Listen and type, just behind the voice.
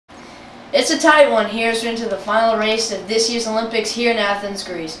It's a tight one here as we enter the final race of this year's Olympics here in Athens,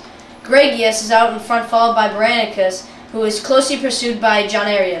 Greece. Gregius is out in front, followed by Bryannicus, who is closely pursued by John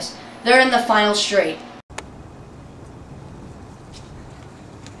Arias. They're in the final straight.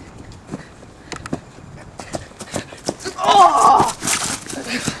 Oh!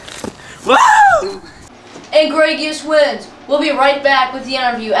 Woo! And Gregius wins. We'll be right back with the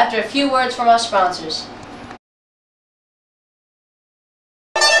interview after a few words from our sponsors.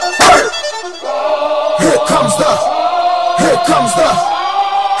 Here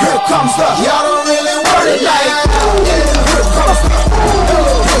comes the, y'all don't really want it like that. Here comes the,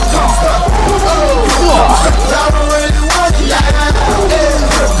 y'all don't really want it like that.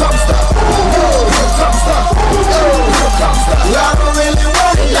 Here comes the, y'all don't really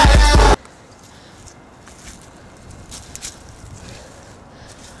want it like that.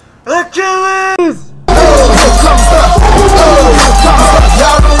 Achilles! Here comes the,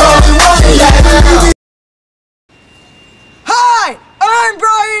 y'all don't really want it like that. Hi, I'm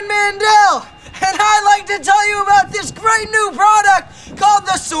Bryon and I'd like to tell you about this great new product called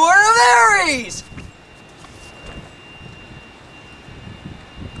the Sword of Ares.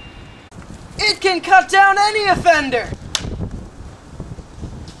 It can cut down any offender.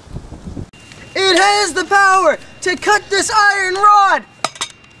 It has the power to cut this iron rod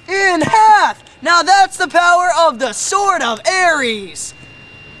in half. Now that's the power of the Sword of Ares.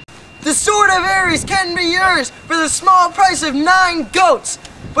 The Sword of Ares can be yours for the small price of 9 goats.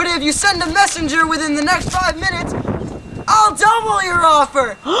 But if you send a messenger within the next 5 minutes, I'll double your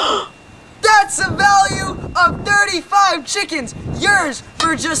offer. That's a value of 35 chickens, yours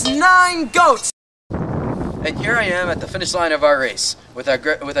for just 9 goats. And here I am at the finish line of our race with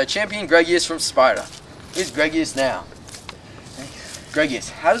our champion Gregius from Sparta. Here's Gregius now.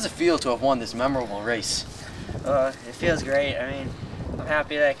 Gregius, how does it feel to have won this memorable race? It feels great. I mean, I'm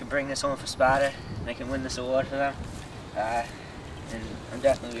happy that I can bring this home for Sparta and I can win this award for them. And I'm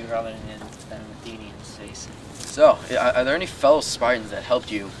definitely rubbing it in them Athenians' face. So, are there any fellow Spartans that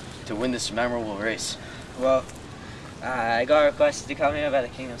helped you to win this memorable race? Well, I got requested to come here by the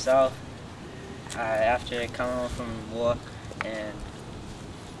king himself after coming home from war, and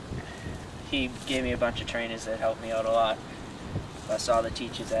he gave me a bunch of trainers that helped me out a lot. Plus all the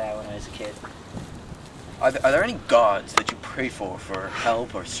teachers I had when I was a kid. Are there any gods that you pray for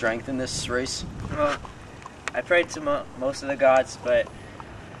help or strength in this race? Well, I prayed to most of the gods, but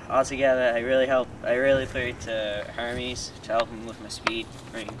altogether I really prayed to Hermes to help him with my speed,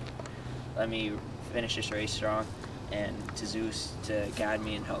 let me finish this race strong, and to Zeus to guide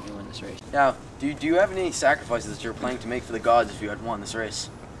me and help me win this race. Now, do you have any sacrifices that you're planning to make for the gods if you had won this race?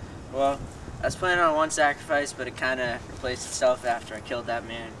 Well, I was planning on one sacrifice, but it kind of replaced itself after I killed that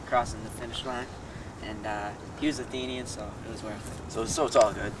man crossing the finish line. And he was Athenian, so it was worth it. So it's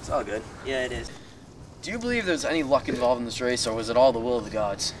all good. It's all good. Yeah, it is. Do you believe there's any luck involved in this race, or was it all the will of the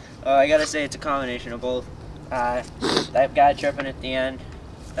gods? I gotta say it's a combination of both. That guy tripping at the end,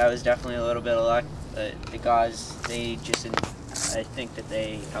 that was definitely a little bit of luck. But the gods, I think that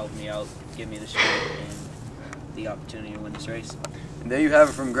they helped me out, give me the strength and the opportunity to win this race. And there you have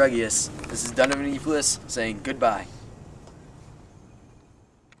it from Gregius. This is Donovan E. Bliss saying goodbye.